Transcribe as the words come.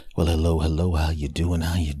Well, hello, how you doing?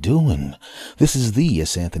 This is the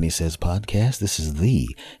S. Anthony Says podcast. This is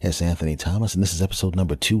the S. Anthony Thomas, and this is episode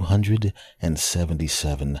number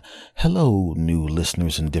 277. Hello, new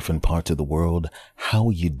listeners in different parts of the world.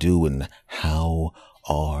 How you doing? How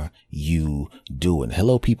are you doing?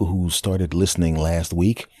 Hello, people who started listening last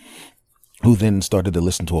week, who then started to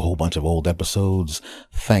listen to a whole bunch of old episodes.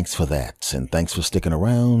 Thanks for that, and thanks for sticking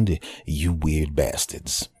around, you weird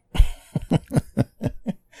bastards.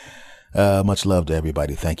 Much love to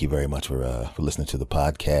everybody. Thank you very much for listening to the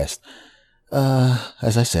podcast.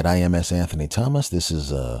 As I said, I am S. Anthony Thomas. This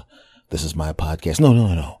is my podcast.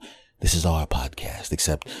 No. This is our podcast,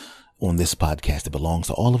 except on this podcast, it belongs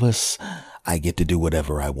to all of us. I get to do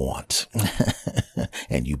whatever I want.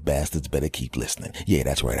 And you bastards better keep listening. Yeah,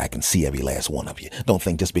 that's right. I can see every last one of you. Don't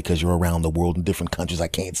think just because you're around the world in different countries, I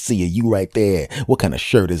can't see you. You right there. What kind of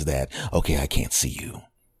shirt is that? Okay, I can't see you.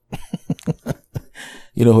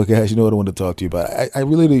 You know what, guys? You know what I wanted to talk to you about? I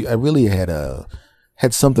really had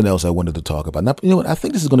something else I wanted to talk about. Now, you know what? I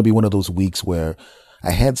think this is going to be one of those weeks where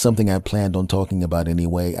I had something I planned on talking about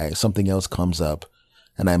anyway. Something else comes up,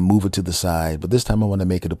 and I move it to the side. But this time, I want to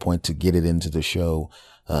make it a point to get it into the show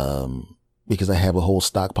because I have a whole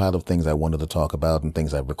stockpile of things I wanted to talk about and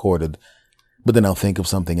things I've recorded. But then I'll think of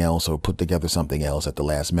something else or put together something else at the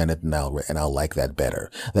last minute, and I'll like that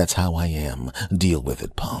better. That's how I am. Deal with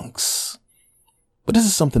it, punks. But this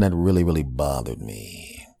is something that really, really bothered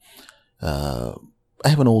me. I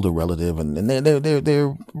have an older relative, and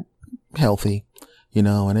they're healthy, you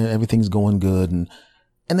know, and everything's going good, and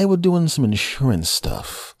they were doing some insurance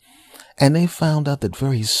stuff, and they found out that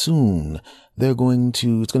very soon it's going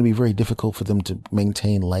to be very difficult for them to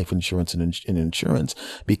maintain life insurance and insurance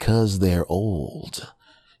because they're old.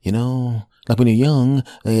 You know, like when you're young,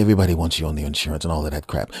 everybody wants you on the insurance and all of that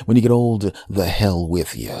crap. When you get old, the hell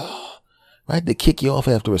with you. Right? They kick you off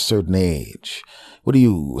after a certain age.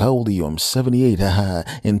 How old are you? I'm 78.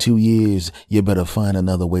 In 2 years, you better find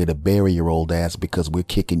another way to bury your old ass because we're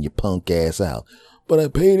kicking your punk ass out. But I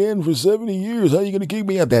paid in for 70 years. How are you going to kick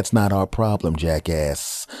me out? That's not our problem,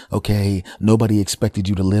 jackass. Okay? Nobody expected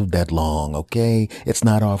you to live that long, okay? It's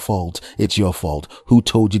not our fault. It's your fault. Who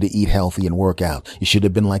told you to eat healthy and work out? You should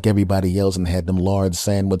have been like everybody else and had them large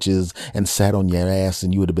sandwiches and sat on your ass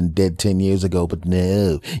and you would have been dead 10 years ago. But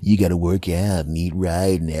no, you got to work out and eat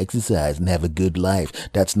right and exercise and have a good life.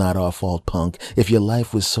 That's not our fault, punk. If your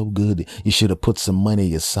life was so good, you should have put some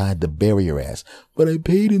money aside to bury your ass. But I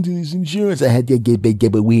paid into this insurance. I had to get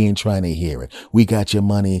big, but we ain't trying to hear it. We got your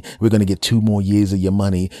money. We're going to get 2 more years of your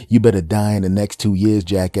money. You better die in the next 2 years,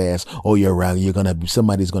 jackass, or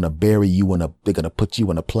somebody's going to bury you they're going to put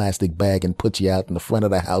you in a plastic bag and put you out in the front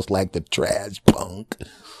of the house like the trash, punk.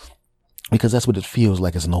 Because that's what it feels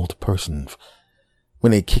like as an old person.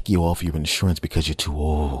 When they kick you off your insurance because you're too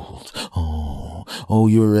old. Oh,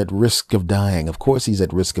 you're at risk of dying. Of course he's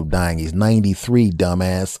at risk of dying. He's 93,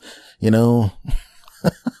 dumbass. You know?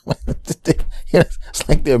 It's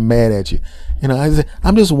like they're mad at you. You know,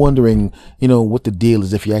 I'm just wondering, you know, what the deal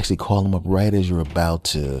is if you actually call them up right as you're about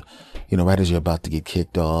to get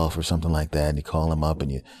kicked off or something like that. And you call them up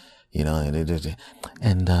and Mr.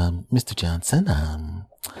 Johnson, on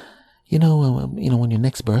your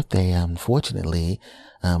next birthday, unfortunately,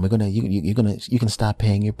 you can stop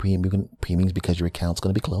paying your premiums because your account's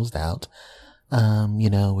going to be closed out. We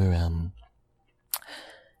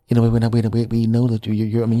know that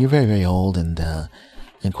you're very, very old and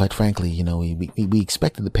quite frankly, you know, we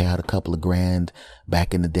expected to pay out a couple of grand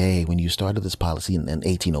back in the day when you started this policy in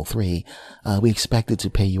 1803. We expected to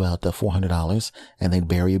pay you out $400 and they'd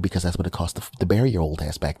bury you because that's what it cost to bury your old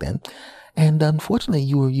ass back then. And unfortunately,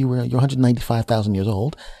 you're 195,000 years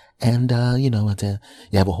old, and you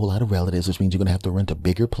have a whole lot of relatives, which means you're gonna have to rent a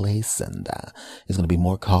bigger place, and there's gonna be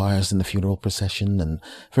more cars in the funeral procession, and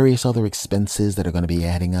various other expenses that are gonna be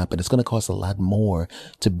adding up, and it's gonna cost a lot more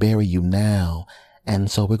to bury you now. And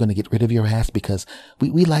so we're going to get rid of your ass because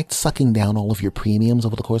we liked sucking down all of your premiums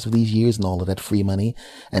over the course of these years and all of that free money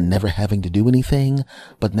and never having to do anything.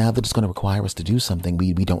 But now that it's going to require us to do something,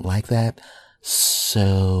 we don't like that.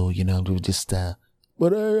 So, we just,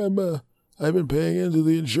 But I've been paying into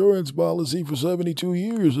the insurance policy for 72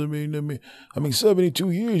 years. I mean,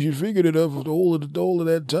 72 years, you figured it up for the whole of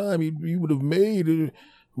that time. You would have made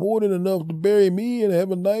more than enough to bury me and have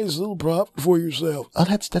a nice little profit for yourself. Oh,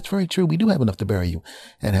 that's very true. We do have enough to bury you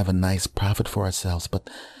and have a nice profit for ourselves, but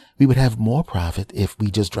we would have more profit if we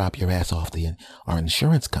just drop your ass off our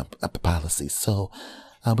insurance policy. So,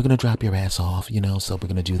 we're going to drop your ass off, so we're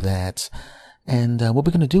going to do that. And what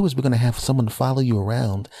we're going to do is we're going to have someone follow you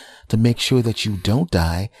around to make sure that you don't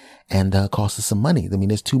die and cost us some money. I mean,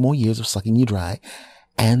 there's 2 more years of sucking you dry.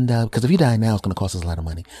 And because if you die now, it's going to cost us a lot of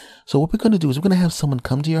money. So what we're going to do is we're going to have someone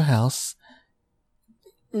come to your house.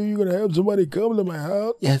 Are you going to have somebody come to my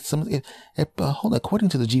house? Yeah, hold on. According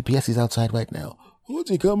to the GPS, he's outside right now. What's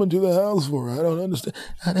he coming to the house for? I don't understand.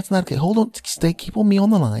 That's not okay. Hold on. Keep me on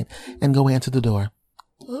the line and go answer the door.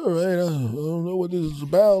 All right. I don't know what this is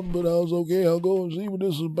about, but I was okay. I'll go and see what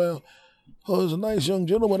this is about. Oh, there's a nice young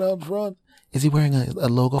gentleman out front. Is he wearing a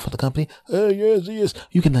logo for the company? Yes, he is.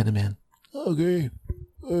 You can let him in. Okay.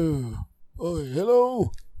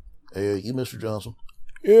 Hello? Hey, you Mr. Johnson?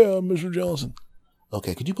 Yeah, I'm Mr. Johnson.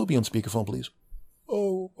 Okay, could you put me on speakerphone, please?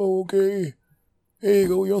 Oh, okay. Here you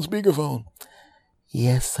go, you're on speakerphone.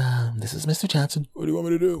 Yes, this is Mr. Johnson. What do you want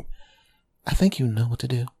me to do? I think you know what to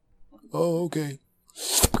do. Oh, okay.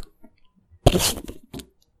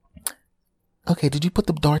 Okay, did you put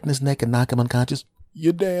the dart in his neck and knock him unconscious?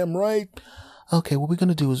 You're damn right. Okay, what we're going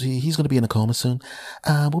to do is he's going to be in a coma soon.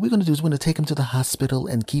 What we're going to do is we're going to take him to the hospital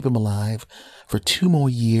and keep him alive for 2 more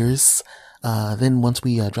years. Then once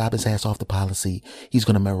we drop his ass off the policy, he's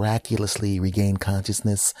going to miraculously regain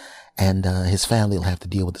consciousness, and his family will have to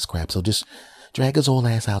deal with this crap. So just drag his old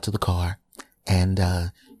ass out to the car, and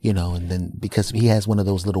and then because he has one of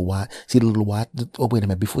those little watch, see the little watch? Oh, wait a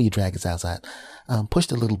minute, before you drag his ass out, push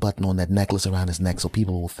the little button on that necklace around his neck so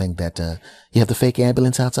people will think that you have the fake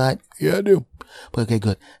ambulance outside. Yeah, I do. Okay,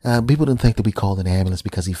 good. People didn't think that we called an ambulance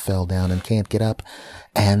because he fell down and can't get up.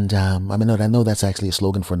 And I know that's actually a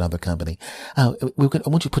slogan for another company. I want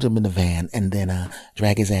you to put him in the van and then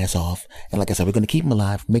drag his ass off. And like I said, we're going to keep him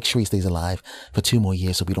alive, make sure he stays alive for 2 more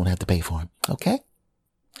years so we don't have to pay for him. Okay?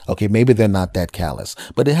 Okay, maybe they're not that callous,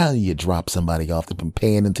 but how do you drop somebody off? They've been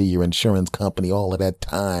paying into your insurance company all of that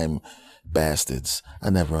time. Bastards. I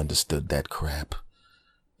never understood that crap.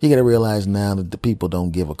 You gotta realize now that the people don't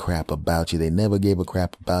give a crap about you. They never gave a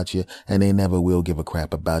crap about you, and they never will give a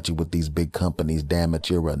crap about you with these big companies. Damn it,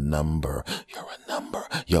 you're a number. You're a number.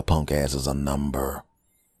 Your punk ass is a number.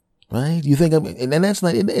 Right? You think and that's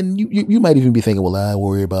not, and you might even be thinking, well, I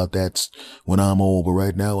worry about that when I'm old, but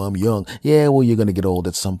right now I'm young. Yeah, well, you're gonna get old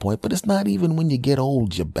at some point, but it's not even when you get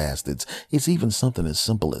old, you bastards. It's even something as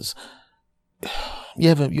simple as, you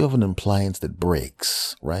have an appliance that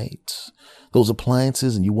breaks, right? Those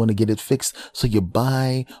appliances, and you want to get it fixed, so you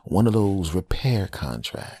buy one of those repair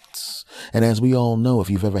contracts. And as we all know, if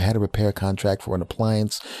you've ever had a repair contract for an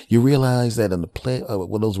appliance, you realize that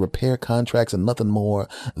with those repair contracts are nothing more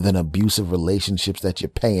than abusive relationships that you're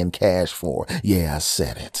paying cash for. Yeah, I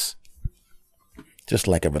said it. Just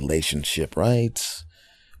like a relationship, right?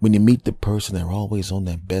 When you meet the person, they're always on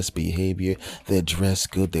their best behavior. They're dressed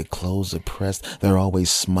good. Their clothes are pressed. They're always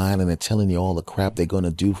smiling. They're telling you all the crap they're going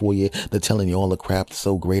to do for you. They're telling you all the crap that's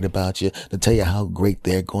so great about you. They tell you how great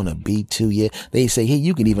they're going to be to you. They say, hey,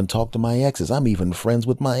 you can even talk to my exes. I'm even friends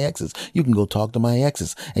with my exes. You can go talk to my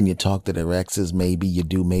exes. And you talk to their exes. Maybe you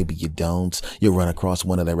do, maybe you don't. You run across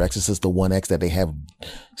one of their exes. It's the one ex that they have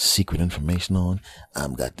secret information on.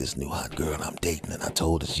 I've got this new hot girl I'm dating, and I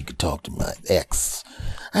told her she could talk to my ex.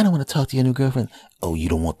 I don't want to talk to your new girlfriend. Oh, you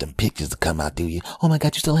don't want them pictures to come out, do you? Oh my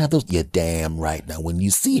God, you still have those? You're damn right. Now, when you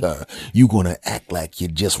see her, you're going to act like you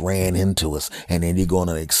just ran into us, and then you're going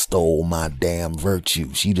to extol my damn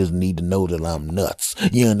virtue. She doesn't need to know that I'm nuts.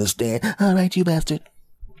 You understand? All right, you bastard.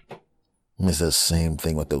 It's the same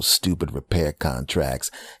thing with those stupid repair contracts.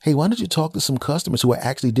 Hey, why don't you talk to some customers who I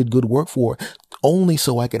actually did good work for, only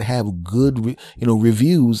so I could have good,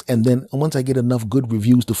 reviews. And then once I get enough good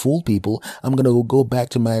reviews to fool people, I'm going to go back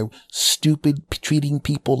to my stupid treating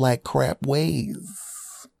people like crap ways.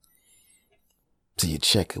 So you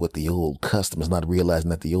check with the old customers, not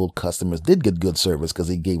realizing that the old customers did get good service because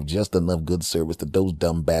he gave just enough good service to those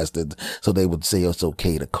dumb bastards so they would say it's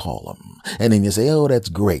okay to call them. And then you say, oh, that's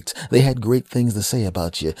great. They had great things to say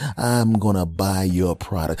about you. I'm going to buy your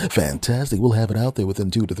product. Fantastic. We'll have it out there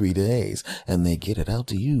within 2 to 3 days. And they get it out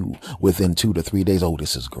to you within 2 to 3 days. Oh,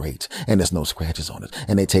 this is great. And there's no scratches on it.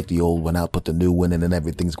 And they take the old one out, put the new one in, and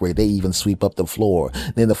everything's great. They even sweep up the floor.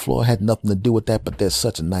 Then the floor had nothing to do with that, but they're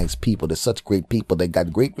such nice people. They're such great people. They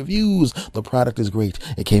got great reviews. The product is great.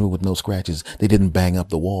 It came in with no scratches. They didn't bang up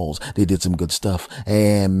the walls. They did some good stuff.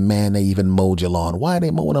 And man, they even mowed your lawn. Why are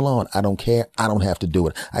they mowing the lawn? I don't care. I don't have to do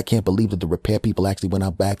it. I can't believe that the repair people actually went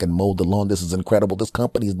out back and mowed the lawn. This is incredible. This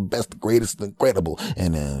company is the best, the greatest, incredible.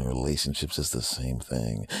 And relationships is the same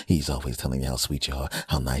thing. He's always telling you how sweet you are,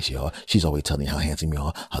 how nice you are. She's always telling you how handsome you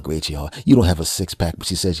are, how great you are. You don't have a 6-pack, but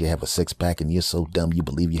she says you have a 6-pack, and you're so dumb you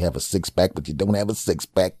believe you have a 6-pack, but you don't have a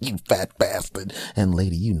 6-pack, you fat bastard. And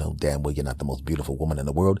lady, you know damn well you're not the most beautiful woman in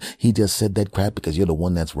the world. He just said that crap because you're the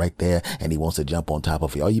one that's right there and he wants to jump on top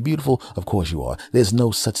of you. Are you beautiful? Of course you are. There's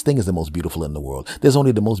no such thing as the most beautiful in the world. There's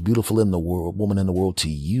only the most beautiful in the world, woman in the world to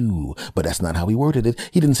you. But that's not how he worded it.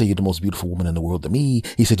 He didn't say you're the most beautiful woman in the world to me.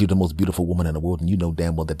 He said you're the most beautiful woman in the world, and you know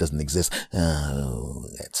damn well that doesn't exist. Oh,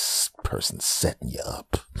 that person setting you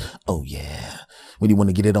up. Oh yeah. When you want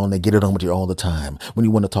to get it on, they get it on with you all the time. When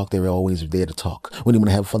you want to talk, they're always there to talk. When you want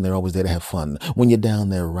to have fun, they're always there to have fun. When you're down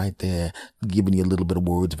there, right there, giving you a little bit of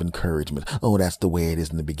words of encouragement. Oh, that's the way it is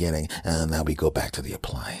in the beginning. And now we go back to the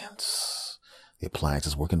appliance. The appliance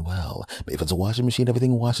is working well. If it's a washing machine,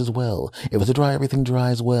 everything washes well. If it's a dryer, everything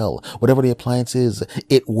dries well. Whatever the appliance is,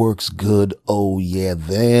 it works good. Oh yeah,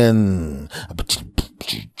 then.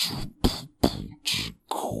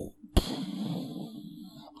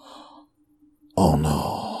 Oh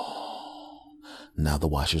no. Now the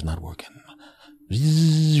washer's not working.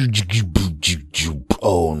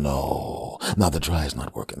 Oh no. Now the dryer's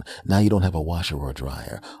not working. Now you don't have a washer or a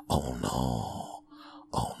dryer. Oh no.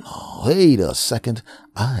 Oh no, wait a second.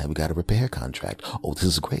 I've got a repair contract. Oh, this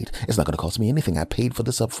is great. It's not going to cost me anything. I paid for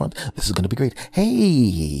this up front. This is going to be great.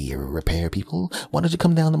 Hey, repair people, why don't you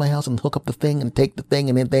come down to my house and hook up the thing and take the thing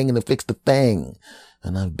and then fix the thing?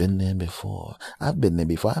 And I've been there before. I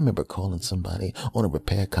remember calling somebody on a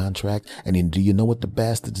repair contract, and then do you know what the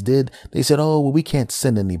bastards did? They said, oh, well, we can't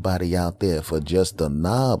send anybody out there for just a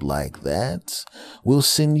knob like that. We'll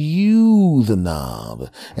send you the knob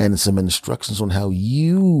and some instructions on how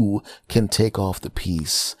you can take off the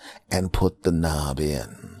piece and put the knob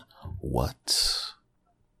in. What?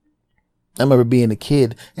 I remember being a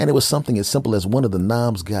kid, and it was something as simple as one of the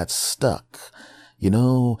knobs got stuck. You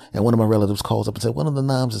know, and one of my relatives calls up and said, one of the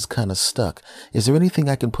knobs is kind of stuck. Is there anything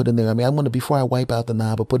I can put in there? I mean, I want to, before I wipe out the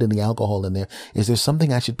knob or put any alcohol in there, is there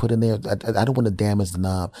something I should put in there? I don't want to damage the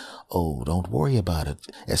knob. Oh, don't worry about it.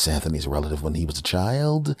 S. Anthony's relative when he was a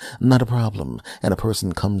child, not a problem. And a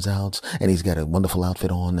person comes out and he's got a wonderful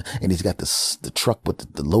outfit on and he's got the truck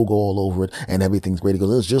with the logo all over it and everything's great. He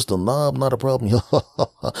goes, it's just a knob, not a problem.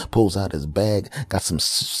 Pulls out his bag, got some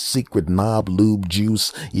secret knob lube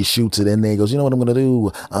juice. He shoots it in there. He goes, you know what I'm going to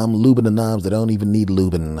do? I'm lubing the knobs that don't even need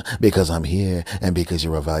lubing because I'm here and because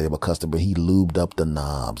you're a valuable customer. He lubed up the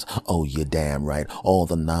knobs. Oh, you're damn right. All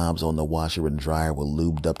the knobs on the washer and dryer were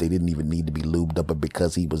lubed up. They didn't even need to be lubed up, but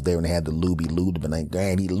because he was there and had the lube, he lubed them.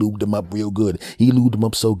 And he lubed them up real good. He lubed them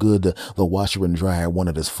up so good, the washer and dryer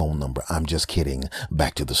wanted his phone number. I'm just kidding.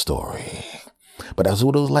 Back to the story. But that's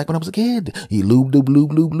what it was like when I was a kid. He lubed,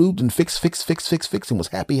 and fixed, and was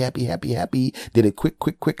happy. Did it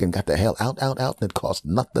quick, and got the hell out. And it cost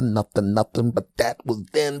nothing. But that was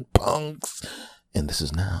then, punks. And this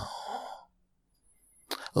is now.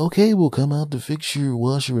 Okay, we'll come out to fix your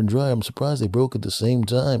washer and dryer. I'm surprised they broke at the same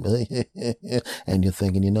time. And you're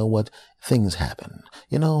thinking, you know what? Things happen.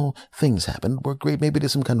 Things happen. We're great. Maybe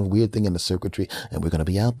there's some kind of weird thing in the circuitry and we're going to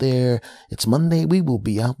be out there. It's Monday. We will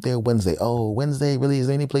be out there Wednesday. Oh, Wednesday? Really? Is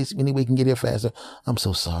there any way we can get here faster? I'm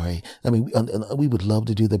so sorry. I mean, we would love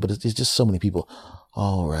to do that, but it's just so many people.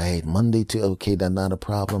 All right. Monday too. Okay. That's not a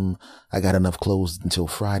problem. I got enough clothes until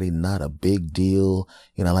Friday. Not a big deal.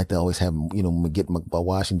 I like to always have, get my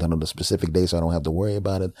washing done on a specific day so I don't have to worry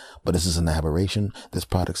about it. But this is an aberration. This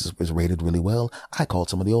product is rated really well. I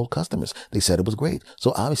called some of the old customers. They said it was great.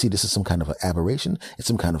 So obviously this is some kind of an aberration. It's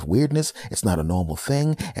some kind of weirdness. It's not a normal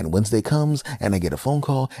thing. And Wednesday comes and I get a phone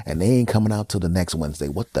call and they ain't coming out till the next Wednesday.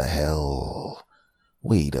 What the hell?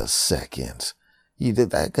 Wait a second.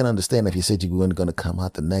 I can understand if you said you were going to come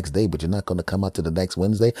out the next day, but you're not going to come out to the next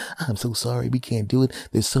Wednesday. I'm so sorry. We can't do it.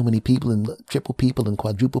 There's so many people and triple people and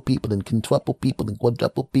quadruple people and quintuple people and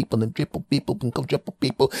quadruple people and triple people and quadruple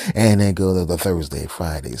people. And then go to the Thursday,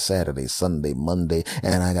 Friday, Saturday, Sunday, Monday.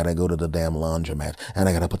 And I got to go to the damn laundromat and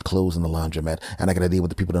I got to put clothes in the laundromat and I got to deal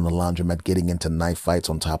with the people in the laundromat getting into knife fights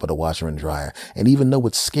on top of the washer and dryer. And even though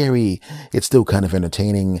it's scary, it's still kind of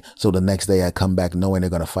entertaining. So the next day I come back knowing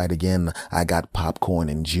they're going to fight again. I got popcorn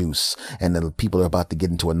and juice and the people are about to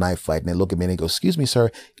get into a knife fight and they look at me and they go, excuse me, sir,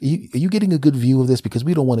 are you getting a good view of this? Because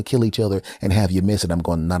we don't want to kill each other and have you miss it. I'm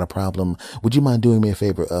going, not a problem. Would you mind doing me a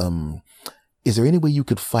favor? Is there any way you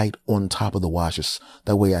could fight on top of the washers?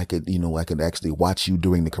 That way I could actually watch you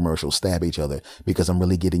during the commercial stab each other because I'm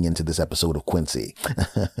really getting into this episode of Quincy.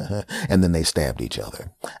 And then they stabbed each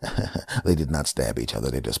other. They did not stab each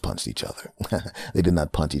other. They just punched each other. They did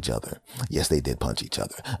not punch each other. Yes, they did punch each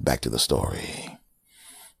other. Back to the story.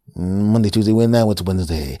 Monday, Tuesday, now it's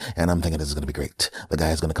Wednesday. And I'm thinking this is going to be great. The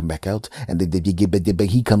guy's going to come back out and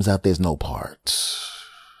he comes out. There's no part.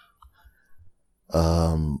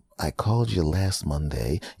 I called you last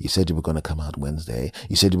Monday. You said you were going to come out Wednesday.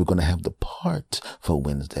 You said you were going to have the part for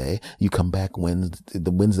Wednesday. You come back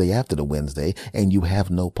the Wednesday after the Wednesday, and you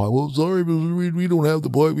have no part. Well, sorry, we don't have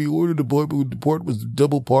the part. We ordered the part, but the part was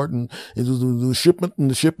double part, and it was the shipment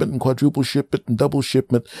and quadruple shipment and double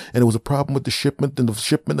shipment, and it was a problem with the shipment and the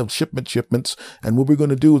shipment of shipments. And what we're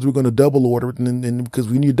going to do is we're going to double order it, and because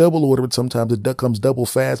when you double order it, sometimes it comes double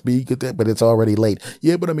fast, but you get that, but it's already late.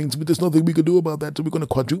 Yeah, but I mean, there's nothing we could do about that, so we're going to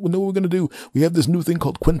quadruple. Know what we're going to do? We have this new thing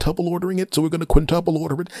called quintuple ordering it, so we're going to quintuple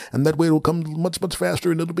order it, and that way it'll come much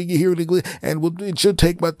faster, and it'll be here, and it should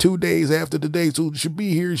take about 2 days after the day, so it should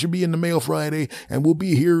be here, it should be in the mail Friday, and we'll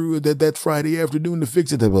be here that Friday afternoon to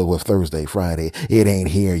fix it. Well, Thursday, Friday, it ain't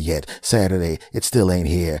here yet. Saturday, it still ain't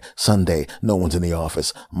here. Sunday, no one's in the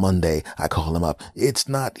office. Monday, I call him up. It's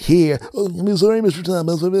not here. Oh, I'm sorry, Mr.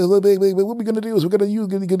 Thomas. What we're going to do is we're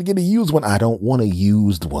going to get a used one. I don't want a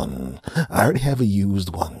used one. I already have a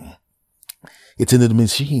used one. It's in the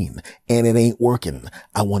machine, and it ain't working.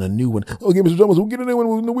 I want a new one. Okay, Mr. Thomas, we'll get a new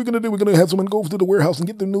one. We're going to have someone go to the warehouse and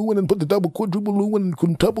get the new one and put the double, quadruple new one, and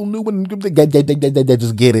quintuple new one. And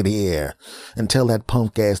just get it here and tell that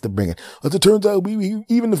punk ass to bring it. As it turns out,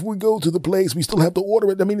 even if we go to the place, we still have to order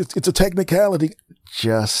it. I mean, it's a technicality.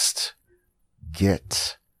 Just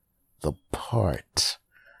get the part.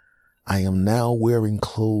 I am now wearing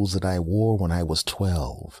clothes that I wore when I was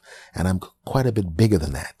 12, and I'm quite a bit bigger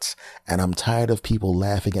than that. And I'm tired of people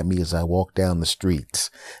laughing at me as I walk down the streets.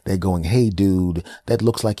 They're going, hey, dude, that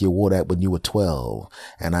looks like you wore that when you were 12.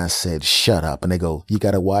 And I said, shut up. And they go, you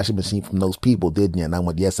got a washing machine from those people, didn't you? And I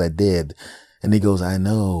went, yes, I did. And he goes, I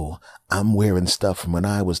know. I'm wearing stuff from when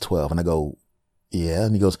I was 12. And I go, yeah.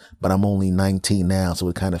 And he goes, but I'm only 19 now, so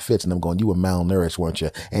it kind of fits. And I'm going, you were malnourished, weren't you?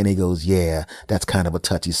 And he goes, yeah, that's kind of a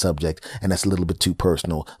touchy subject, and that's a little bit too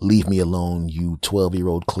personal. Leave me alone, you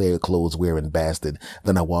 12-year-old Claire clothes wearing bastard.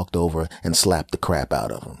 Then I walked over and slapped the crap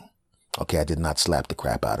out of him. Okay, I did not slap the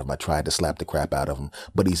crap out of him. I tried to slap the crap out of him,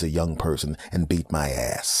 but he's a young person and beat my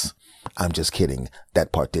ass. I'm just kidding.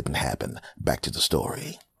 That part didn't happen. Back to the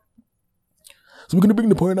story. So we're going to bring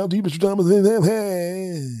the point out to you, Mr. Thomas.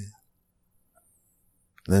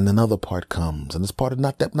 Then another part comes, and it's part of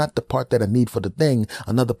not the part that I need for the thing,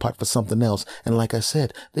 another part for something else. And like I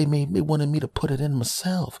said, they wanted me to put it on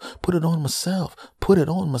myself.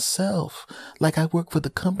 Like I work for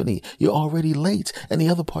the company. You're already late, and the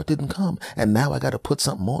other part didn't come. And now I got to put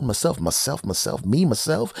something on myself.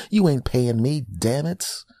 You ain't paying me, damn it.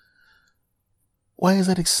 Why is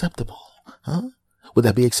that acceptable? Huh? Would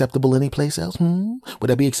that be acceptable anyplace else? Would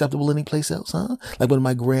that be acceptable anyplace else, huh? Like when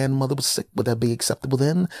my grandmother was sick, would that be acceptable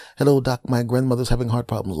then? Hello, doc, my grandmother's having heart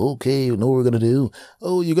problems. Okay, you know what we're going to do?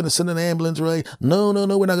 Oh, you're going to send an ambulance, right? No,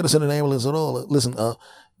 we're not going to send an ambulance at all. Listen,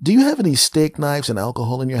 do you have any steak knives and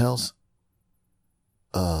alcohol in your house?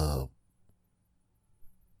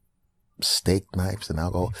 Steak knives and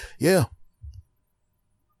alcohol? Yeah.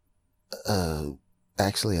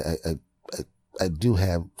 Actually, I do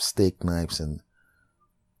have steak knives and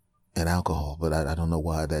alcohol, but I don't know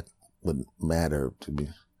why that would matter to me.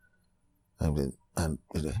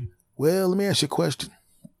 Well, let me ask you a question.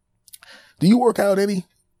 Do you work out any?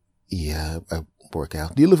 Yeah, I work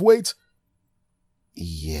out. Do you lift weights?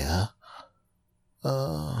 Yeah.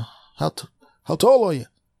 How tall are you?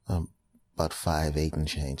 About 5'8" and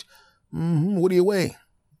change. What do you weigh?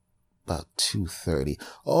 About 230.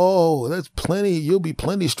 Oh, that's plenty. You'll be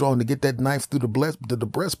plenty strong to get that knife through the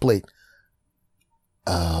breastplate.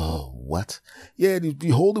 What? Yeah,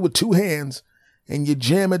 you hold it with two hands and you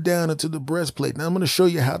jam it down into the breastplate. Now I'm going to show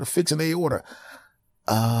you how to fix an aorta.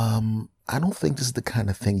 I don't think this is the kind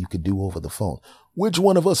of thing you could do over the phone. Which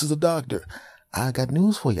one of us is a doctor? I got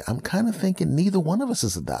news for you. I'm kind of thinking neither one of us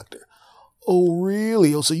is a doctor. Oh,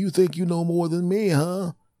 really? Oh, so you think you know more than me,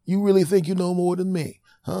 huh? You really think you know more than me?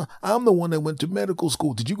 Huh? I'm the one that went to medical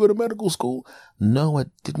school. Did you go to medical school? No, I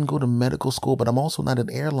didn't go to medical school, but I'm also not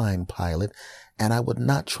an airline pilot, and I would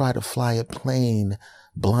not try to fly a plane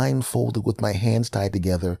blindfolded with my hands tied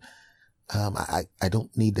together. I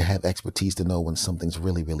don't need to have expertise to know when something's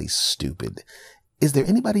really, really stupid. Is there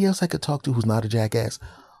anybody else I could talk to who's not a jackass?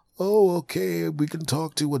 Oh, okay, we can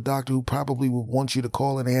talk to a doctor who probably would want you to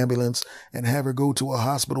call an ambulance and have her go to a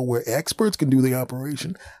hospital where experts can do the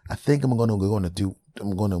operation. I think I'm going to want to do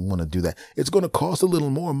that. It's going to cost a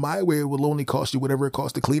little more. My way, it will only cost you whatever it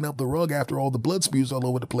costs to clean up the rug after all the blood spews all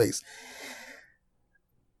over the place.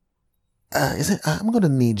 I'm going to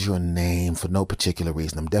need your name for no particular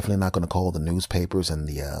reason. I'm definitely not going to call the newspapers and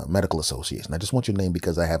the medical association. I just want your name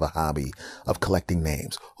because I have a hobby of collecting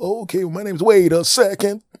names. Okay, well, my name's wait a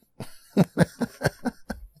second.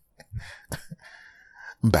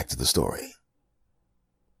 Back to the story.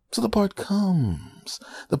 So the part comes,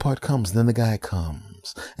 then the guy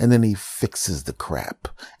comes, and then he fixes the crap,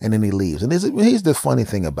 and then he leaves. And here's the funny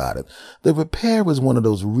thing about it. The repair was one of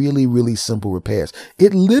those really, really simple repairs.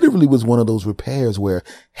 It literally was one of those repairs where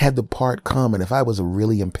had the part come, and if I was a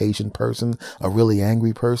really impatient person, a really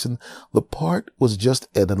angry person, the part was just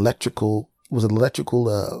an electrical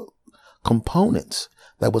component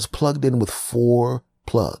that was plugged in with 4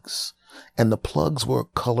 plugs. And the plugs were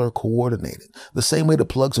color coordinated, the same way the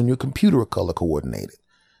plugs on your computer are color coordinated,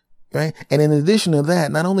 right? And in addition to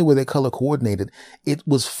that, not only were they color coordinated, it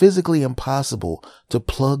was physically impossible to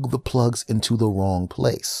plug the plugs into the wrong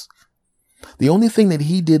place. The only thing that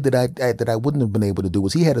he did that I wouldn't have been able to do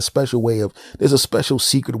was he had there's a special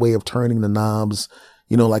secret way of turning the knobs,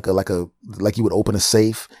 like you would open a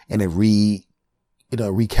safe and it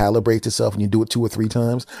recalibrates itself and you do it 2 or 3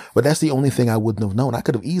 times. But that's the only thing I wouldn't have known. I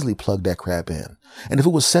could have easily plugged that crap in. And if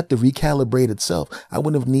it was set to recalibrate itself, I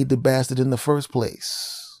wouldn't have needed the bastard in the first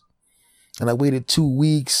place. And I waited 2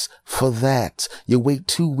 weeks for that. You wait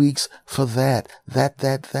 2 weeks for that. And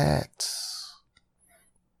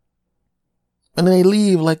then they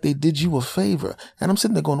leave like they did you a favor. And I'm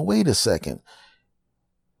sitting there going, wait a second.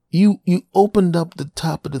 You opened up the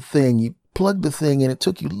top of the thing. You plugged the thing in. It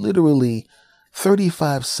took you literally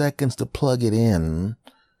 35 seconds to plug it in,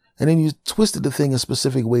 and then you twisted the thing a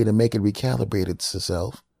specific way to make it recalibrate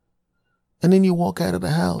itself, and then you walk out of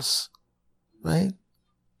the house, right?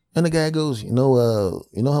 And the guy goes, you know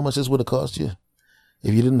how much this would have cost you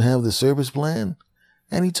if you didn't have the service plan?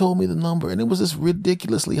 And he told me the number, and it was this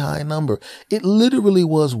ridiculously high number. It literally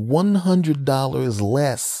was $100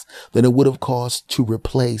 less than it would have cost to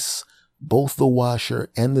replace both the washer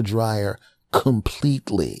and the dryer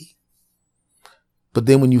completely. But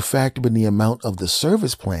then when you factor in the amount of the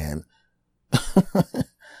service plan,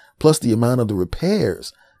 plus the amount of the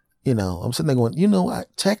repairs, I'm sitting there going,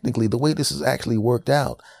 technically the way this has actually worked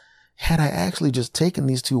out, had I actually just taken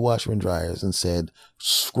these 2 washer and dryers and said,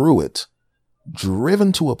 screw it,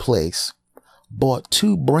 driven to a place, bought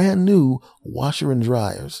 2 brand new washer and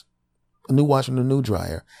dryers, a new washer and a new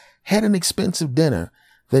dryer, had an expensive dinner,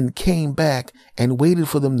 then came back and waited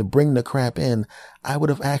for them to bring the crap in, I would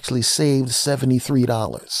have actually saved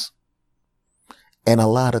 $73 and a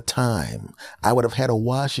lot of time. I would have had a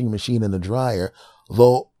washing machine and a dryer,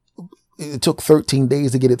 though it took 13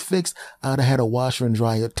 days to get it fixed. I would have had a washer and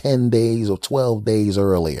dryer 10 days or 12 days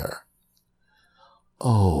earlier.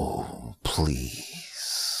 Oh,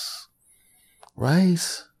 please.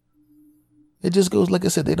 Right? It just goes, like I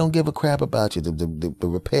said, they don't give a crap about you. The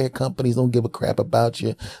repair companies don't give a crap about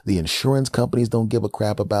you. The insurance companies don't give a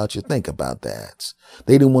crap about you. Think about that.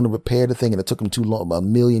 They didn't want to repair the thing, and it took them too long, about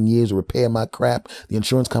 1 million years to repair my crap. The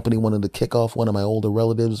insurance company wanted to kick off one of my older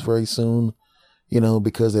relatives very soon,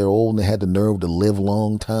 because they're old and they had the nerve to live a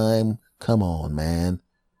long time. Come on, man.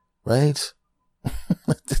 Right?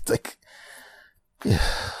 It's like,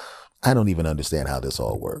 I don't even understand how this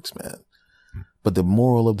all works, man. But the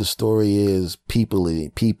moral of the story is people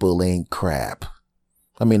ain't crap.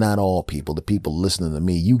 I mean, not all people. The people listening to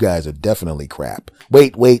me, you guys are definitely crap.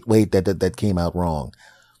 Wait. That came out wrong.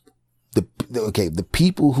 The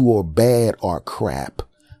people who are bad are crap.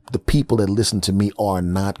 The people that listen to me are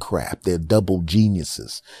not crap. They're double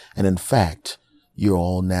geniuses. And in fact, you're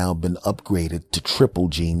all now been upgraded to triple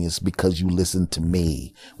genius because you listen to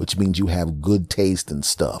me, which means you have good taste and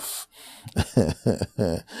stuff.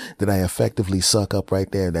 Did I effectively suck up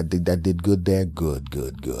right there? That did good there? Good.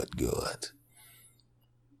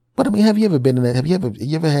 But I mean, have you ever been in that? Have you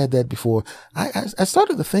ever had that before? I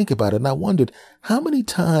started to think about it, and I wondered how many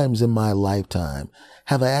times in my lifetime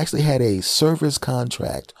have I actually had a service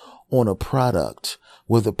contract on a product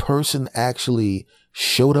where the person actually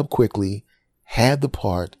showed up quickly, had the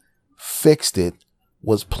part, fixed it,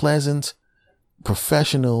 was pleasant,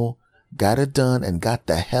 professional, got it done, and got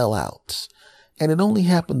the hell out. And it only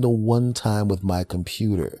happened the one time with my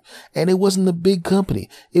computer. And it wasn't a big company.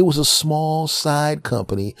 It was a small side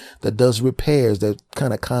company that does repairs that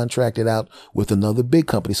kind of contracted out with another big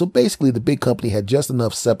company. So basically the big company had just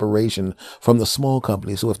enough separation from the small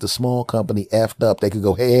company. So if the small company effed up, they could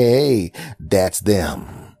go, hey, that's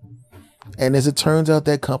them. And as it turns out,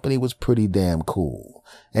 that company was pretty damn cool.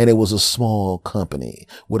 And it was a small company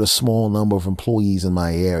with a small number of employees in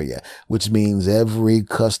my area, which means every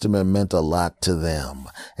customer meant a lot to them.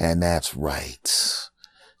 And that's right.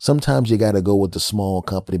 Sometimes you got to go with the small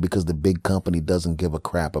company because the big company doesn't give a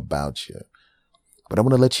crap about you. But I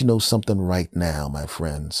want to let you know something right now, my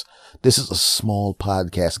friends. This is a small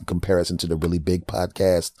podcast in comparison to the really big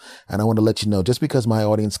podcast. And I want to let you know, just because my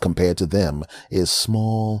audience compared to them is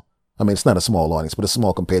small, I mean, it's not a small audience, but it's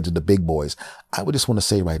small compared to the big boys. I would just want to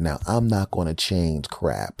say right now, I'm not going to change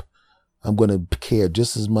crap. I'm going to care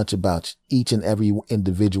just as much about each and every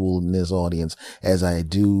individual in this audience as I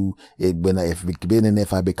do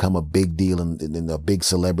if I become a big deal and a big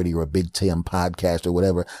celebrity or a big TM podcast or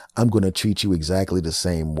whatever. I'm going to treat you exactly the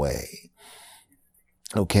same way.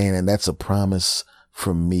 Okay. And that's a promise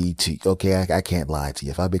from me to, okay, I can't lie to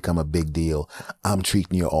you. If I become a big deal, I'm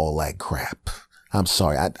treating you all like crap. I'm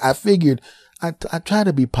sorry. I figured I try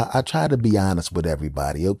to be honest with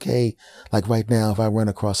everybody. Okay. Like right now, if I run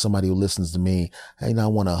across somebody who listens to me, I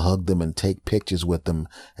want to hug them and take pictures with them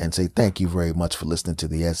and say, thank you very much for listening to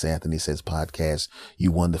the S. Anthony Says podcast.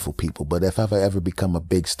 You wonderful people. But if I ever become a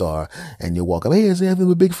big star and you walk up, hey, S. Anthony,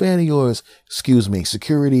 I'm a big fan of yours. Excuse me,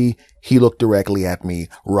 security. He looked directly at me,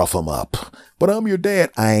 rough him up. But I'm your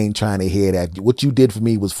dad. I ain't trying to hear that. What you did for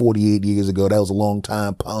me was 48 years ago. That was a long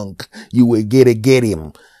time, punk. You would get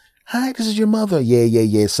him. Hi, this is your mother.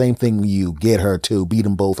 Yeah. Same thing with you. Get her too. Beat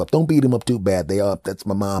them both up. Don't beat them up too bad. They up. That's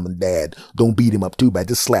my mom and dad. Don't beat them up too bad.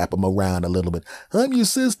 Just slap them around a little bit. I'm your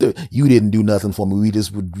sister. You didn't do nothing for me.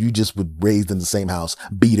 You just were raised in the same house.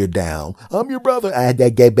 Beat her down. I'm your brother. I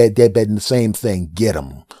get the same thing. Get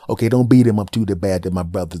them. Okay. Don't beat them up too bad to my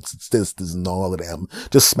brothers and sisters and all of them.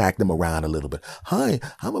 Just smack them around a little bit. Hi,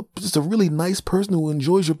 I'm just a really nice person who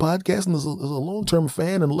enjoys your podcast and is a long-term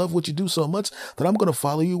fan and love what you do so much that I'm going to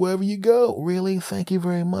follow you wherever you go. Really? Thank you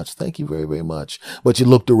very much. Thank you very, very much. But you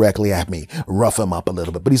look directly at me, rough him up a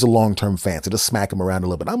little bit, but he's a long-term fan. So just smack him around a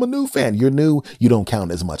little bit. I'm a new fan. You're new. You don't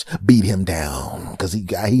count as much. Beat him down because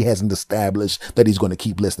he hasn't established that he's going to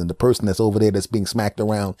keep listening. The person that's over there that's being smacked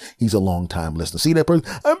around, he's a long-time listener. See that person?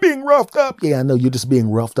 I'm being roughed up. Yeah, I know you're just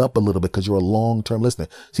being roughed up a little bit because you're a long-term listener.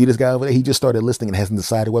 See this guy over there? He just started listening and hasn't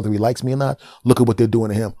decided whether he likes me or not. Look at what they're doing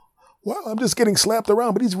to him. Wow, I'm just getting slapped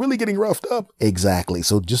around, but he's really getting roughed up. Exactly.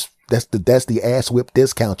 So just that's the ass whip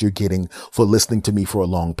discount you're getting for listening to me for a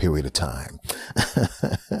long period of time.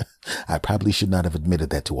 I probably should not have admitted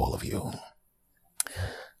that to all of you.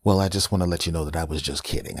 Well, I just want to let you know that I was just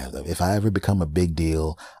kidding. If I ever become a big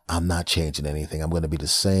deal, I'm not changing anything. I'm going to be the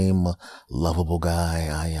same lovable guy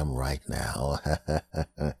I am right now.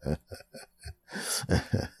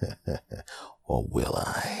 Or will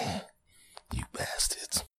I? You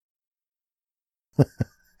bastards.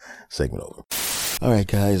 Segment over. All right,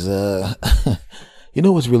 guys. You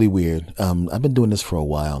know what's really weird? I've been doing this for a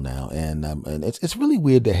while now, and it's really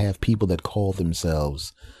weird to have people that call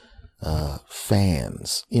themselves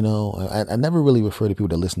fans. You know, I never really refer to people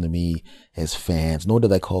that listen to me as fans, nor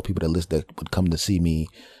did I call people that would come to see me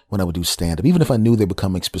when I would do stand-up, even if I knew they were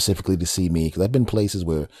coming specifically to see me, because I've been places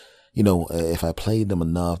where, you know, if I played them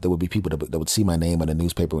enough, there would be people that would see my name on the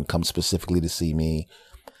newspaper and come specifically to see me.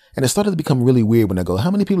 And it started to become really weird when I go,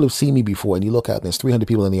 how many people have seen me before? And you look out and there's 300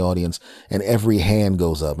 people in the audience and every hand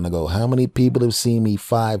goes up. And I go, how many people have seen me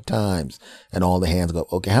 5 times? And all the hands go,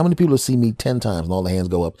 okay, how many people have seen me 10 times? And all the hands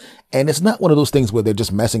go up. And it's not one of those things where they're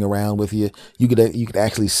just messing around with you. You could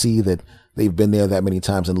actually see that they've been there that many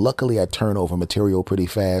times. And luckily I turn over material pretty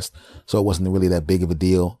fast. So it wasn't really that big of a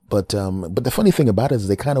deal. But the funny thing about it is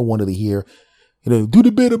they kind of wanted to hear, you know, do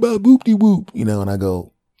the bit about whoop-de-whoop, you know, and I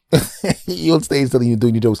go, you on stage telling you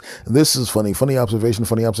doing your jokes. This is funny observation,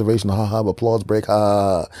 ha ha, applause break,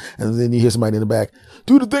 ha. And then you hear somebody in the back,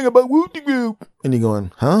 do the thing about whoop de whoop. And you're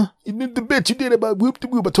going, huh? You did the bit you did about whoop de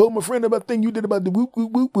whoop. I told my friend about the thing you did about the whoop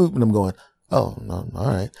whoop whoop whoop. And I'm going, oh no, all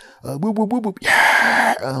right. Whoop whoop whoop whoop.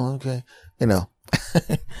 Yeah. Oh, okay. You know.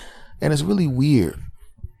 And it's really weird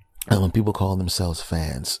when people call themselves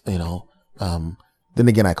fans, you know. Then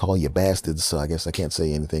again, I call you bastards, so I guess I can't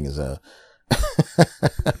say anything as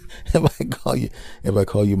if I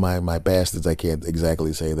call you my bastards, I can't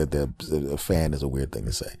exactly say that a fan is a weird thing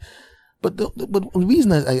to say. But the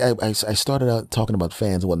reason I started out talking about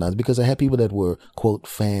fans and whatnot is because I had people that were, quote,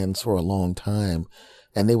 fans for a long time,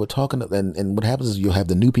 and they were talking, and what happens is you'll have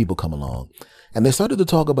the new people come along, and they started to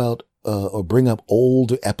talk about or bring up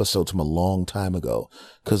older episodes from a long time ago,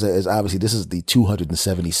 because as obviously this is the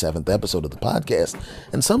 277th episode of the podcast,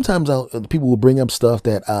 and sometimes people will bring up stuff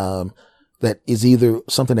that is either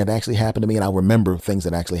something that actually happened to me and I'll remember things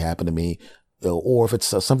that actually happened to me, or if it's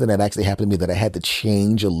something that actually happened to me that I had to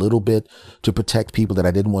change a little bit to protect people that I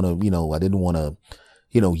didn't want to,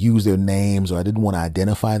 use their names, or I didn't want to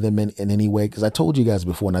identify them in any way. Because I told you guys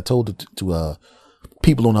before, and I told it to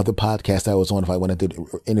people on other podcasts I was on, if I went and did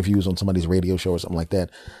interviews on somebody's radio show or something like that,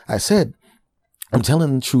 I said, I'm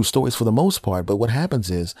telling true stories for the most part, but what happens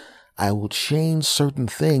is I will change certain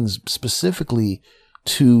things specifically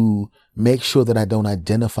to make sure that I don't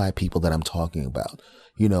identify people that I'm talking about.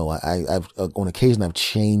 You know, I've on occasion, I've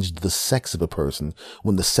changed the sex of a person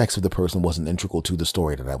when the sex of the person wasn't integral to the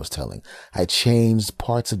story that I was telling. I changed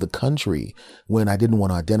parts of the country when I didn't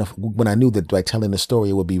want to identify, when I knew that by telling the story,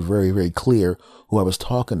 it would be very, very clear who I was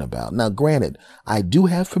talking about. Now, granted, I do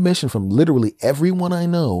have permission from literally everyone I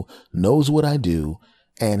know knows what I do.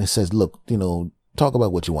 And it says, look, you know, talk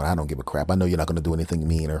about what you want. I don't give a crap. I know you're not going to do anything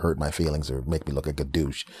mean or hurt my feelings or make me look like a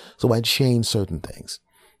douche. So I changed certain things.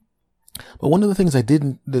 But one of the things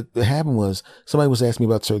that happened was somebody was asking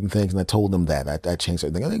me about certain things and I told them that I changed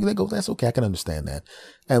certain things. They go, that's okay. I can understand that.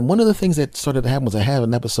 And one of the things that started to happen was I have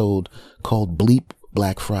an episode called Bleep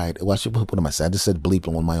Black Friday. Well, I should put on my side. I just said bleep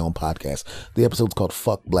on my own podcast. The episode's called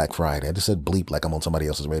Fuck Black Friday. I just said bleep like I'm on somebody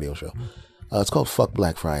else's radio show. It's called Fuck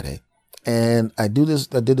Black Friday. And I did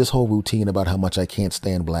this whole routine about how much I can't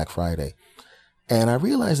stand Black Friday. And I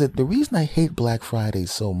realized that the reason I hate Black Friday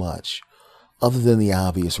so much, other than the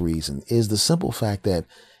obvious reason, is the simple fact that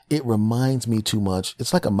it reminds me too much.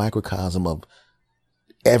 It's like a microcosm of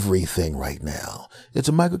everything right now. It's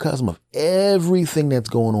a microcosm of everything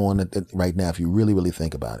that's going on right now, if you really, really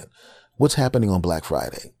think about it. What's happening on Black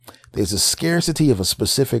Friday? There's a scarcity of a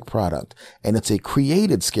specific product, and it's a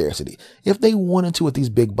created scarcity. If they wanted to at these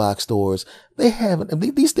big box stores, they haven't.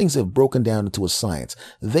 These things have broken down into a science.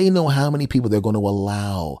 They know how many people they're going to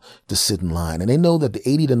allow to sit in line. And they know that the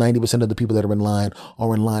 80 to 90% of the people that are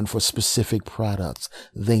in line for specific products.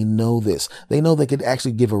 They know this. They know they could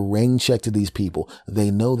actually give a rain check to these people.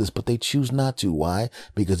 They know this, but they choose not to. Why?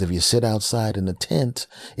 Because if you sit outside in a tent,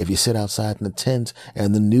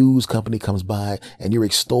 and the news company comes by and you're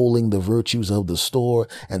extolling the virtues of the store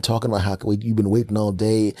and talking about how you've been waiting all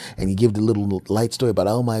day, and you give the little light story about,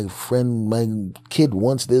 oh, my kid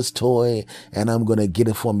wants this toy and I'm going to get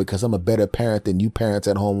it for him because I'm a better parent than you parents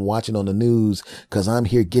at home watching on the news, because I'm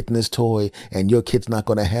here getting this toy and your kid's not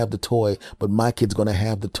going to have the toy, but my kid's going to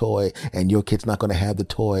have the toy and your kid's not going to have the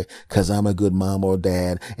toy because I'm a good mom or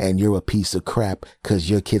dad and you're a piece of crap because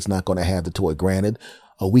your kid's not going to have the toy. Granted,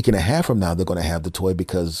 a week and a half from now, they're going to have the toy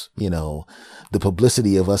because, you know, the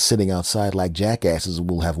publicity of us sitting outside like jackasses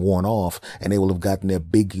will have worn off, and they will have gotten their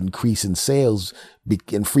big increase in sales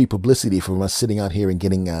and free publicity from us sitting out here and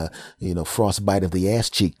getting, frostbite of the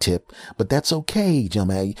ass cheek tip. But that's okay,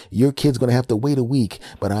 Jamal. Your kid's going to have to wait a week,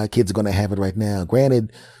 but our kids are going to have it right now.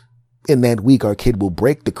 Granted, in that week, our kid will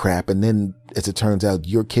break the crap, and then, as it turns out,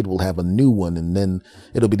 your kid will have a new one, and then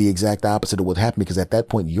it'll be the exact opposite of what happened, because at that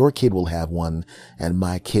point, your kid will have one, and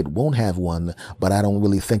my kid won't have one, but I don't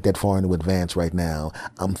really think that far into advance right now.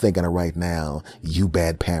 I'm thinking of right now, you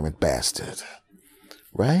bad parent bastard.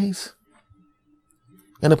 Right?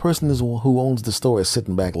 And the person who owns the store is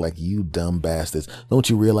sitting back like, you dumb bastards. Don't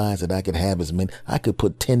you realize that I could have I could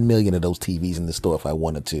put 10 million of those TVs in the store if I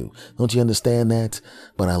wanted to. Don't you understand that?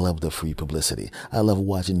 But I love the free publicity. I love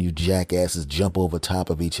watching you jackasses jump over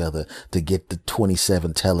top of each other to get the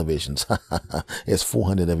 27 televisions. There's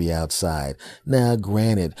 400 of you outside. Now,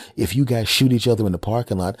 granted, if you guys shoot each other in the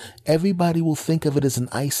parking lot, everybody will think of it as an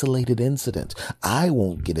isolated incident. I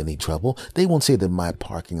won't get any trouble. They won't say that my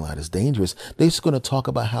parking lot is dangerous. They're just going to talk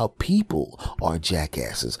about how people are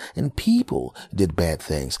jackasses and people did bad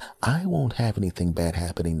things. I won't have anything bad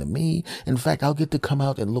happening to me. In fact, I'll get to come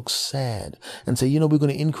out and look sad and say, we're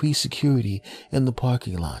going to increase security in the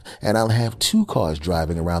parking lot. And I'll have 2 cars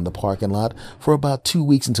driving around the parking lot for about 2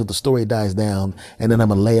 weeks until the story dies down. And then I'm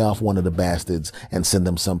going to lay off one of the bastards and send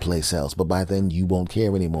them someplace else. But by then you won't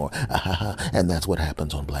care anymore. And that's what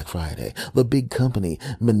happens on Black Friday. The big company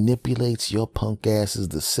manipulates your punk asses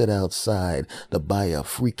to sit outside to buy a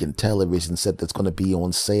freaking television set that's going to be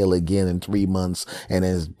on sale again in 3 months, and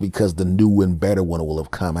it's because the new and better one will have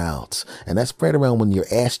come out, and that's spread around when your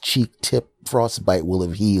ass cheek tip frostbite will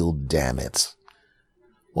have healed. Damn it.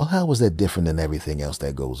 Well, how is that different than everything else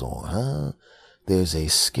that goes on, huh? There's a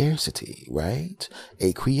scarcity, right?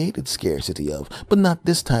 A created scarcity of, but not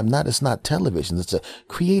this time, it's not television. It's a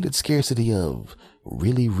created scarcity of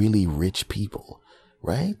really, really rich people.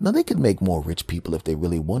 Right? Now, they could make more rich people if they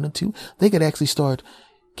really wanted to. They could actually start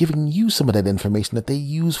giving you some of that information that they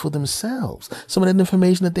use for themselves, some of that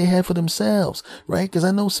information that they have for themselves, right? Because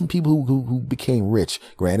I know some people who became rich.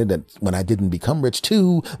 Granted that when I didn't become rich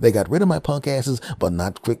too, they got rid of my punk asses, but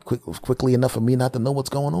not quickly enough for me not to know what's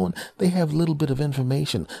going on. They have a little bit of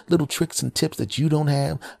information, little tricks and tips that you don't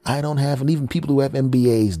have, I don't have, and even people who have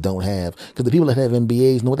MBAs don't have. Because the people that have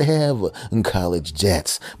MBAs know what they have, college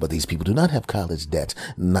debts. But these people do not have college debts,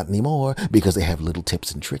 not anymore, because they have little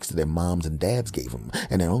tips and tricks that their moms and dads gave them,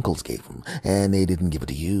 and their uncles gave them, and they didn't give it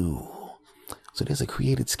to you. So there's a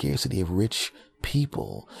created scarcity of rich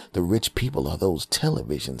people, the rich people are those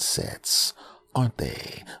television sets, aren't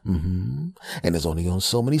they? And there's only on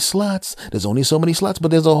so many slots. There's only so many slots, but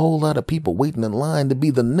there's a whole lot of people waiting in line to be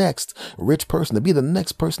the next rich person, to be the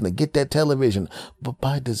next person to get that television. But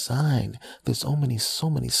by design, there's so many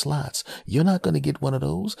slots. You're not going to get one of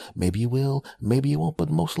those. Maybe you will, maybe you won't, but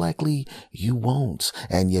most likely you won't.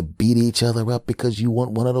 And you beat each other up because you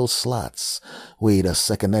want one of those slots. Wait a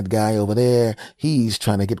second, that guy over there, he's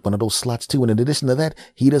trying to get one of those slots too. And in addition to that,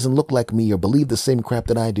 he doesn't look like me or believe the same crap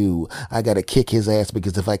that I do. I got to kick his ass,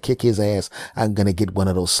 because if I kick his ass, I'm going to get one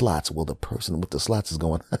of those slots. Well, the person with the slots is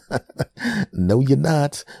going, no, you're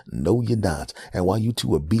not. No, you're not. And while you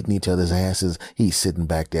two are beating each other's asses, he's sitting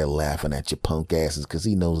back there laughing at your punk asses because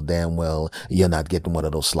he knows damn well you're not getting one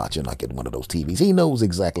of those slots. You're not getting one of those TVs. He knows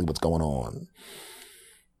exactly what's going on.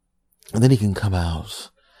 And then he can come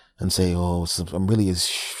out and say, oh, I'm really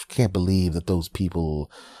can't believe that those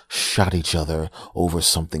people shot each other over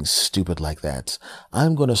something stupid like that.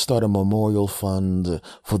 I'm going to start a memorial fund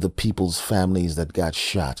for the people's families that got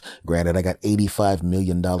shot. Granted, I got $85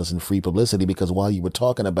 million in free publicity because while you were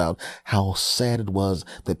talking about how sad it was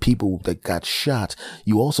that people that got shot,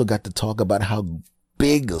 you also got to talk about how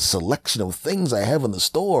big a selection of things I have in the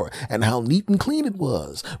store and how neat and clean it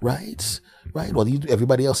was, right? Right. Well,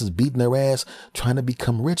 everybody else is beating their ass, trying to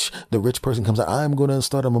become rich. The rich person comes out, I'm going to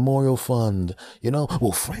start a memorial fund.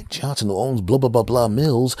 Well, Frank Johnson, who owns blah, blah, blah, blah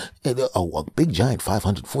mills, a big giant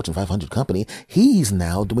Fortune 500 company, he's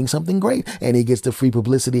now doing something great. And he gets the free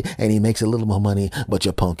publicity and he makes a little more money, but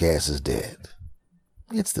your punk ass is dead.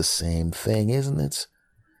 It's the same thing, isn't it?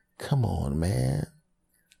 Come on, man.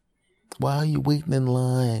 Why are you waiting in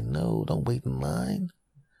line? No, don't wait in line.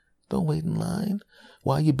 Don't wait in line.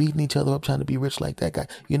 Why are you beating each other up trying to be rich like that guy?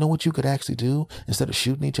 You know what you could actually do instead of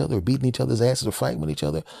shooting each other or beating each other's asses or fighting with each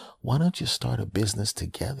other? Why don't you start a business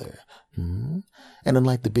together? And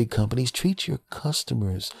unlike the big companies, treat your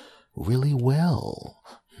customers really well.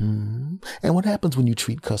 And what happens when you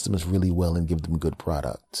treat customers really well and give them good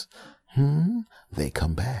products? They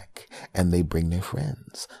come back and they bring their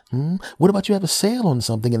friends. What about you have a sale on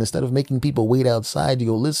something and instead of making people wait outside, you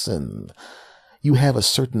go, listen, you have a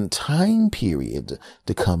certain time period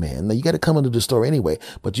to come in. Now, you got to come into the store anyway,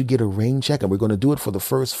 but you get a rain check, and we're going to do it for the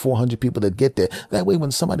first 400 people that get there. That way, when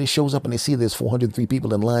somebody shows up and they see there's 403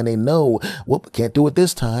 people in line, they know, well, can't do it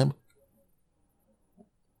this time.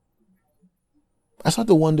 I started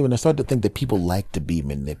to wonder and I started to think that people like to be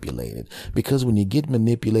manipulated, because when you get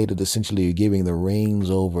manipulated, essentially you're giving the reins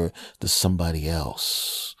over to somebody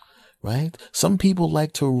else. Right? Some people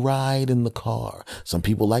like to ride in the car. Some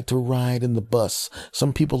people like to ride in the bus.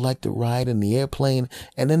 Some people like to ride in the airplane.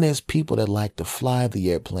 And then there's people that like to fly the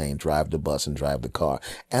airplane, drive the bus, and drive the car.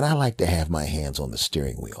 And I like to have my hands on the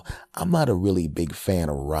steering wheel. I'm not a really big fan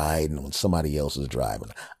of riding when somebody else is driving.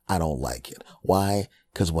 I don't like it. Why?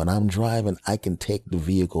 Because when I'm driving, I can take the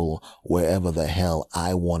vehicle wherever the hell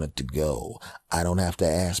I want it to go. I don't have to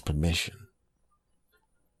ask permission.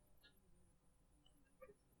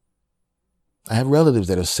 I have relatives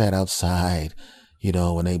that have sat outside,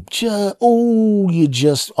 and they you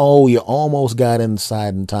almost got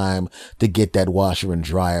inside in time to get that washer and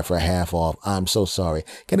dryer for half off. I'm so sorry.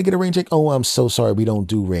 Can I get a rain check? Oh, I'm so sorry. We don't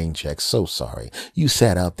do rain checks. So sorry. You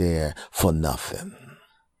sat out there for nothing.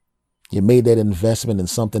 You made that investment in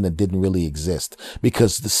something that didn't really exist,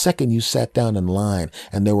 because the second you sat down in line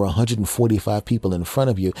and there were 145 people in front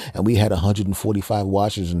of you and we had 145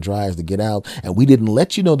 washers and dryers to get out, and we didn't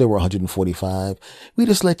let you know there were 145. We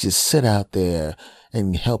just let you sit out there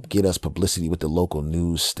and help get us publicity with the local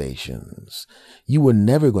news stations. You were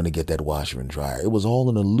never going to get that washer and dryer. It was all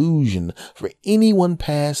an illusion for anyone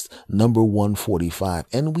past number 145.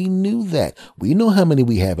 And we knew that. We know how many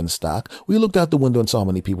we have in stock. We looked out the window and saw how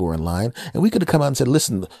many people were in line. And we could have come out and said,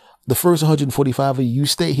 listen, the first 145 of you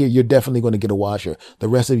stay here, you're definitely going to get a washer. The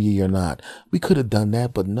rest of you, you're not. We could have done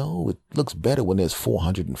that, but no, it looks better when there's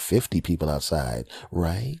 450 people outside,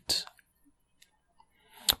 right?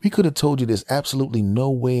 We could have told you there's absolutely no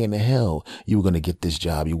way in the hell you were going to get this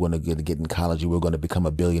job. You were going to get in college. You were going to become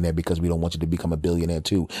a billionaire because we don't want you to become a billionaire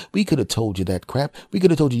too. We could have told you that crap. We could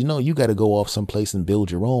have told you, you got to go off someplace and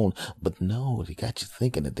build your own. But no, they got you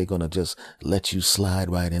thinking that they're going to just let you slide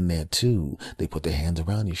right in there too. They put their hands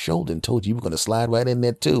around your shoulder and told you were going to slide right in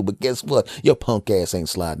there too. But guess what? Your punk ass ain't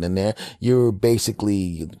sliding in there. You're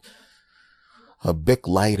basically a Bic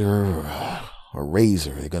lighter or a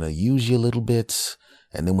razor. They're going to use you a little bit.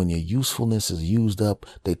 And then when your usefulness is used up,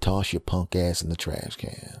 they toss your punk ass in the trash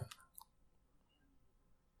can.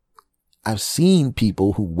 I've seen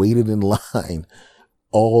people who waited in line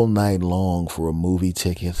all night long for a movie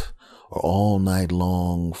ticket or all night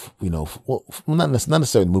long, not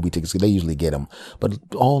necessarily movie tickets, 'cause they usually get them, but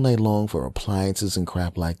all night long for appliances and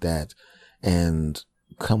crap like that, and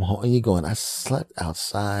come home and you're going, I slept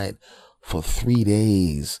outside for 3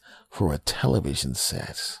 days for a television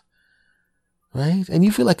set. Right? And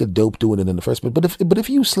you feel like a dope doing it in the first place. But if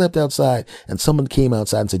you slept outside and someone came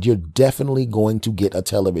outside and said, you're definitely going to get a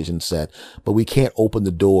television set, but we can't open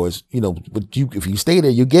the doors, but if you stay there,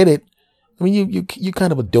 you get it. I mean, you're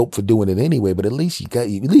kind of a dope for doing it anyway, but at least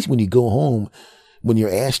when you go home, when your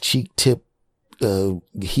ass cheek tip,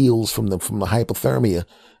 heals from the hypothermia,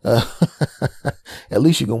 at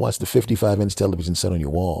least you can watch the 55-inch television set on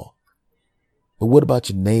your wall. But what about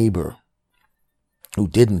your neighbor who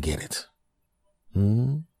didn't get it?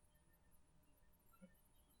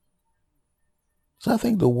 So I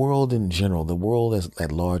think the world in general, the world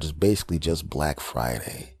at large is basically just Black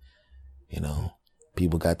Friday.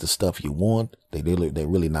 People got the stuff you want. They're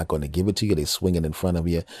really not going to give it to you. They swing it in front of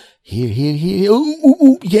you. Here.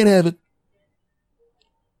 Ooh, you can't have it.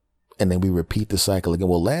 And then we repeat the cycle again.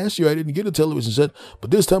 Well, last year I didn't get a television set,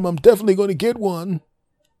 but this time I'm definitely going to get one.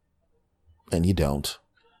 And you don't.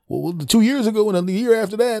 Well, 2 years ago and the year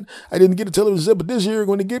after that, I didn't get a television set, but this year I'm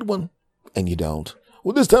going to get one. And you don't.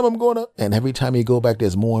 Well, this time I'm going to. And every time you go back,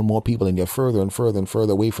 there's more and more people, and you're further and further and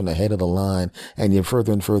further away from the head of the line, and you're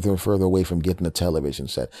further and further and further away from getting a television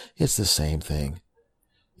set. It's the same thing.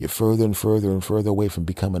 You're further and further and further away from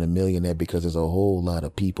becoming a millionaire because there's a whole lot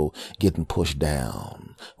of people getting pushed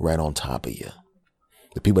down right on top of you.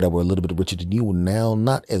 The people that were a little bit richer than you now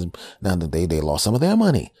that they lost some of their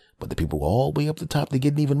money. But the people all the way up the top, they're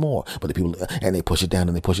getting even more. But the people, and they push it down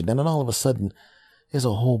and they push it down. And all of a sudden, there's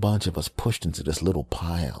a whole bunch of us pushed into this little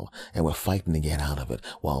pile. And we're fighting to get out of it.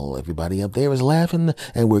 While everybody up there is laughing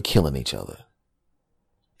and we're killing each other.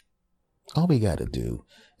 All we got to do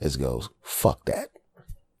is go, fuck that.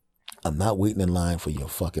 I'm not waiting in line for your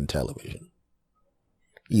fucking television.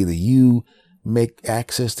 Either you make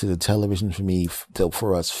access to the television for me,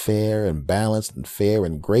 for us fair and balanced and fair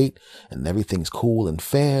and great and everything's cool and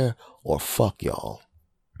fair, or fuck y'all.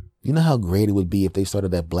 You know how great it would be if they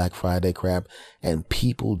started that Black Friday crap and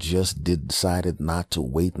people just decided not to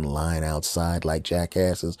wait in line outside like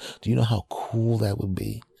jackasses? Do you know how cool that would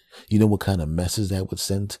be? You know what kind of message that would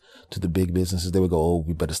send to the big businesses? They would go, oh,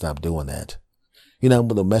 we better stop doing that. You know,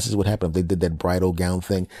 the message would happen if they did that bridal gown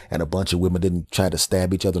thing and a bunch of women didn't try to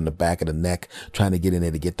stab each other in the back of the neck trying to get in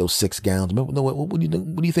there to get those 6 gowns. What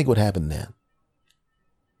do you think would happen then?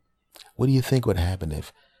 What do you think would happen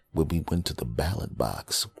if we went to the ballot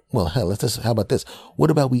box? Well, hell, how about this?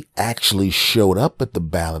 What about we actually showed up at the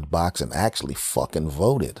ballot box and actually fucking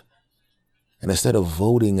voted? And instead of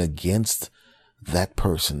voting against that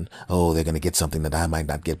person, oh, they're going to get something that I might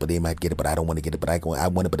not get, but they might get it, but I don't want to get it, but I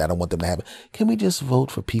want it, but I don't want them to have it. Can we just vote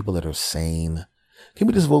for people that are sane? Can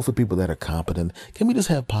we just vote for people that are competent? Can we just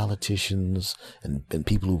have politicians and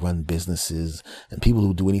people who run businesses and people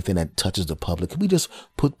who do anything that touches the public? Can we just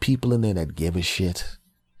put people in there that give a shit?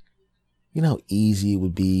 You know how easy it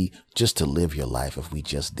would be just to live your life if we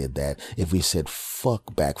just did that. If we said,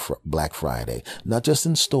 fuck Black Friday, not just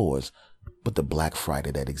in stores, but the Black Friday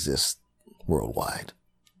that exists worldwide.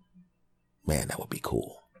 Man, that would be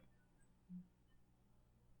cool.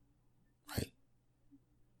 Right?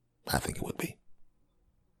 I think it would be.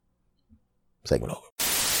 Segment over.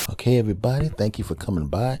 Okay, everybody, thank you for coming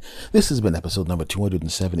by. This has been episode number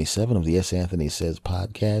 277 of the S. Anthony Says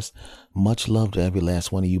podcast. Much love to every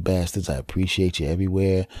last one of you bastards. I appreciate you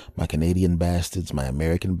everywhere. My Canadian bastards, my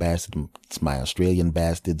American bastards, my Australian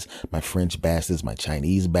bastards, my French bastards, my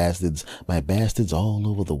Chinese bastards, my bastards all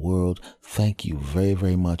over the world. Thank you very,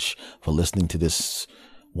 very much for listening to this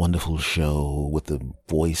wonderful show with the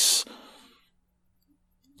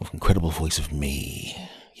incredible voice of me.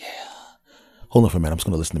 Hold on for a minute. I'm just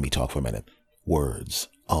going to listen to me talk for a minute. Words.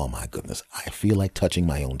 Oh, my goodness. I feel like touching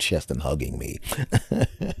my own chest and hugging me.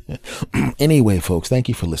 Anyway, folks, thank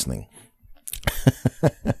you for listening.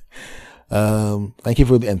 Thank you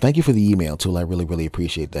for the email, too. I really, really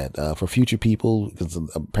appreciate that. For future people, because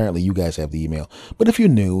apparently you guys have the email. But if you're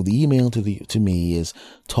new, the email to me is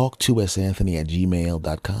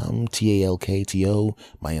talk2santhony@gmail.com. TALKTO,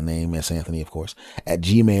 my name, S. Anthony, of course,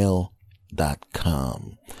 @gmail.com.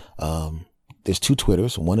 There's 2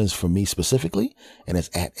 Twitters. One is for me specifically, and it's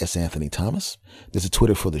 @SAnthonyThomas. There's a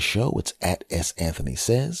Twitter for the show. It's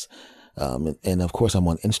 @SAnthonySays. And of course, I'm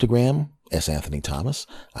on Instagram, S. Anthony Thomas.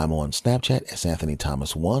 I'm on Snapchat,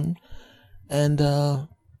 SAnthonyThomas1. And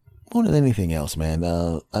more than anything else, man,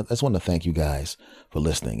 I just want to thank you guys for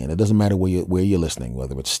listening. And it doesn't matter where you're listening,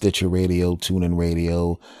 whether it's Stitcher Radio, TuneIn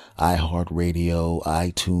Radio, iHeartRadio,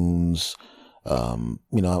 iTunes,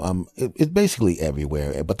 It's basically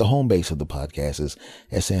everywhere, but the home base of the podcast is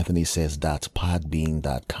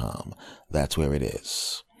santhonysays.podbean.com. That's where it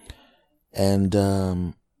is. And,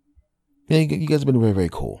 you guys have been very, very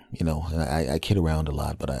cool, and I kid around a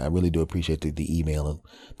lot, but I really do appreciate the email and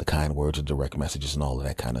the kind words and direct messages and all of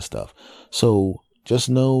that kind of stuff. So just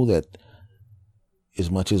know that as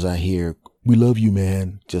much as I hear, "We love you,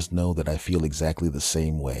 man," just know that I feel exactly the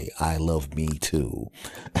same way. I love me too.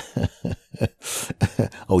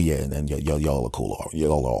 Oh yeah, and y'all are cool.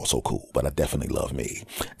 Y'all are also cool, but I definitely love me.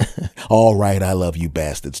 All right, I love you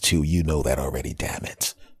bastards too. You know that already, damn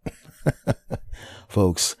it.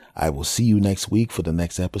 Folks, I will see you next week for the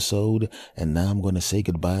next episode. And now I'm going to say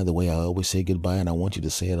goodbye the way I always say goodbye, and I want you to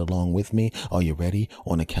say it along with me. Are you ready?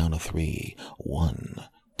 On the count of 3. 1,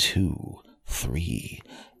 2, 3.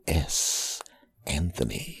 S.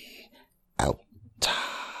 Anthony out.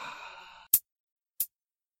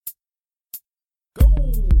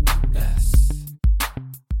 Go!